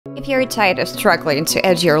If you're tired of struggling to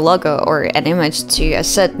add your logo or an image to a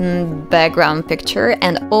certain background picture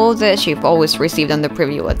and all that you've always received on the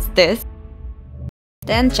preview was this,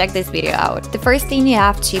 then check this video out. The first thing you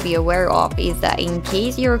have to be aware of is that in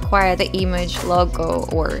case you require the image, logo,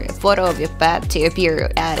 or a photo of your pet to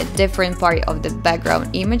appear at a different part of the background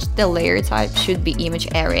image, the layer type should be image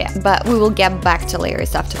area. But we will get back to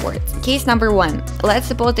layers afterwards. Case number 1. Let's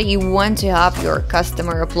suppose that you want to have your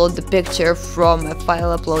customer upload the picture from a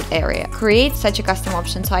file upload area. Create such a custom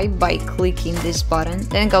option type by clicking this button,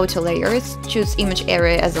 then go to layers, choose image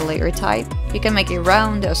area as a layer type. You can make it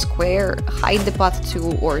round or square, hide the path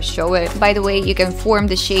tool or show it. By the way, you can form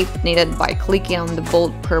the shape needed by clicking on the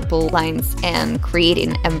bold purple lines and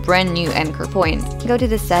creating a brand new anchor point. Go to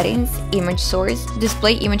the settings, image source,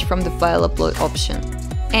 display image from the file upload option,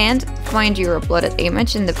 and find your uploaded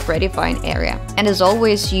image in the predefined area. And as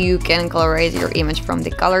always, you can colorize your image from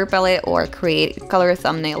the color palette or create color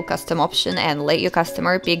thumbnail custom option and let your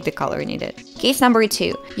customer pick the color needed. Case number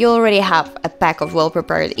 2. You already have a pack of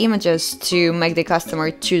well-prepared images to make the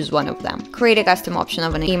customer choose one of them. Create a custom option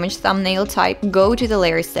of an image thumbnail type, go to the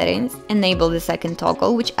layer settings, enable the second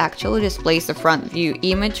toggle which actually displays the front view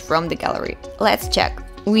image from the gallery. Let's check.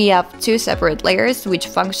 We have 2 separate layers which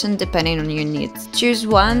function depending on your needs. Choose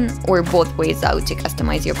one or both ways out to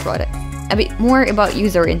customize your product. A bit more about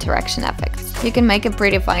user interaction effects. You can make a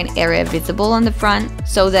predefined area visible on the front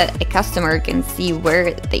so that a customer can see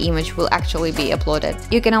where the image will actually be uploaded.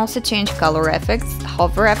 You can also change color effects,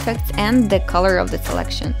 hover effects, and the color of the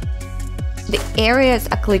selection. The areas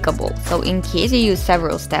are clickable, so in case you use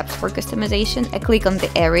several steps for customization, a click on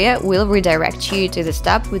the area will redirect you to the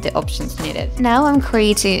step with the options needed. Now I'm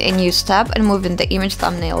creating a new step and moving the image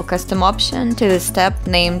thumbnail custom option to the step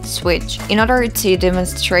named Switch in order to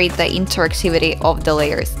demonstrate the interactivity of the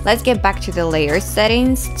layers. Let's get back to the layers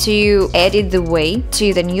settings to edit the way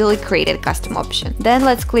to the newly created custom option. Then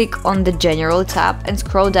let's click on the General tab and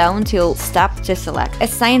scroll down till Step to select.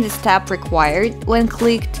 Assign the step required when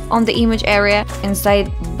clicked on the image area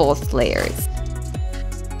inside both layers.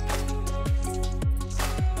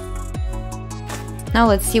 Now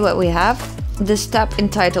let's see what we have. The step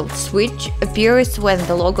entitled Switch appears when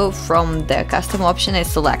the logo from the custom option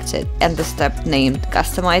is selected, and the step named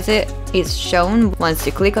Customize It is shown once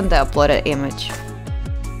you click on the uploaded image.